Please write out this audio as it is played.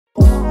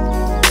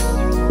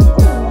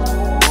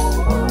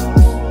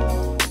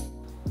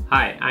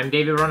Hi, I'm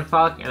David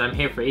Ronnefalk and I'm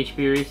here for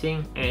HB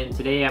Racing, and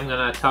today I'm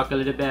gonna talk a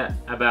little bit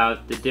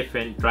about the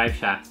different drive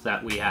shafts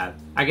that we have.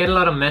 I get a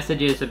lot of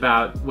messages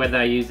about whether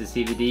I use the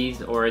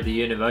CVDs or the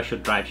universal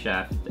drive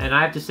shaft, and I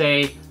have to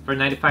say for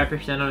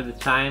 95% of the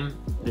time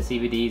the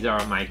CVDs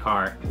are on my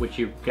car, which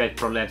you guys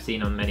probably have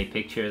seen on many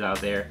pictures out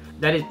there.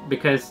 That is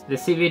because the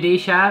CVD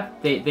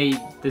shaft,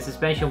 the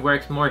suspension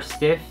works more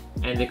stiff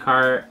and the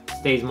car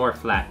stays more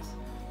flat.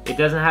 It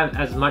doesn't have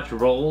as much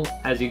roll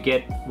as you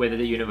get with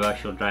the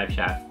universal drive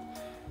shaft.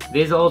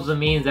 This also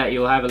means that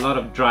you'll have a lot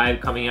of drive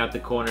coming out the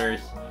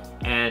corners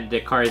and the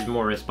car is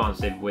more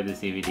responsive with the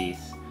CVDs.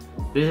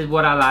 This is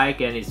what I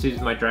like and it suits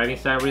my driving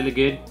style really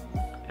good.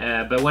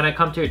 But when I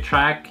come to a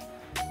track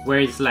where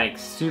it's like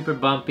super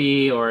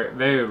bumpy or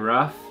very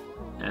rough,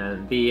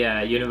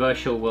 the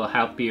universal will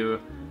help your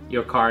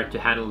car to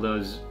handle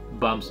those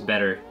bumps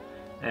better.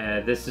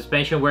 The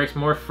suspension works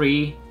more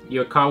free.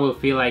 Your car will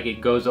feel like it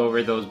goes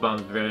over those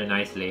bumps very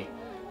nicely.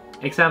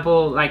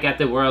 Example, like at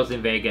the Worlds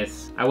in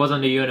Vegas, I was on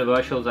the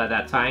universals at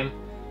that time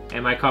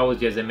and my car was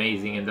just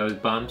amazing in those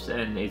bumps,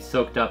 and it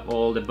soaked up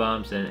all the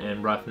bumps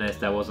and roughness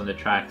that was on the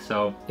track.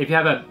 So if you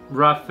have a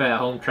rough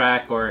home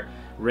track or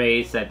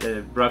race at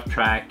a rough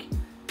track,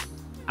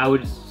 I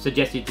would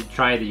suggest you to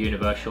try the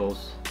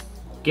universals.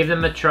 Give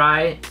them a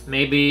try,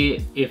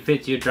 maybe it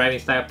fits your driving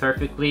style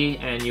perfectly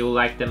and you'll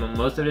like them on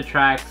most of the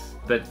tracks,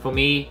 but for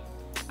me,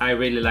 I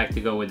really like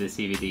to go with the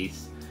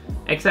CVDs,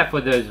 except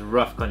for those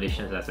rough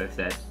conditions as I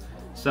said.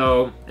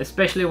 So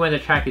especially when the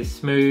track is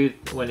smooth,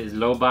 when it's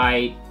low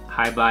bite,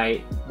 high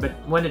bite, but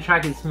when the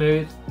track is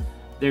smooth,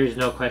 there's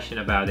no question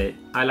about it.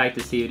 I like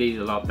the CVDs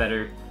a lot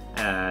better.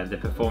 The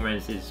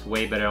performance is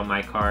way better on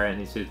my car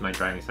and it suits my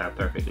driving style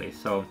perfectly.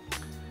 So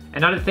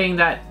another thing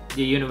that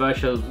the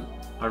universals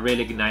are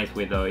really nice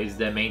with though is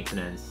the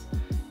maintenance.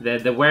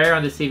 The wear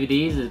on the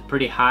CVDs is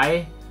pretty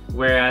high,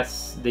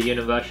 whereas the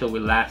universal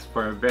will last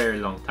for a very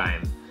long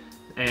time.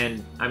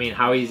 And I mean,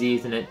 how easy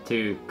isn't it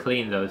to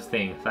clean those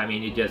things? I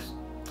mean, you just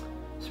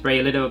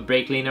spray a little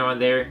brake cleaner on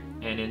there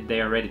and then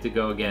they are ready to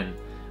go again.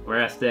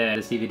 Whereas the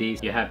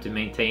CVDs, you have to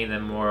maintain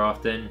them more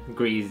often,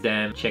 grease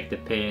them, check the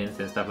pins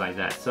and stuff like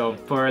that. So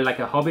for like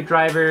a hobby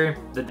driver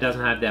that doesn't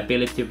have the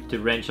ability to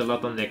wrench a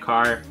lot on their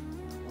car,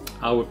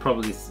 I would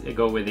probably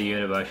go with the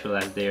universal,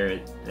 as they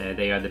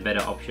are the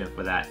better option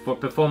for that. For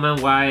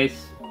performance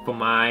wise, for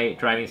my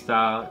driving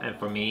style and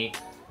for me,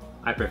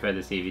 I prefer the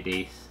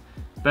CVDs.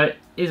 But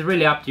it's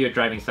really up to your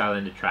driving style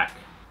and the track.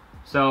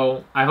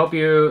 So I hope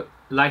you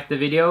liked the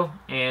video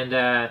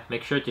and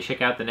make sure to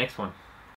check out the next one.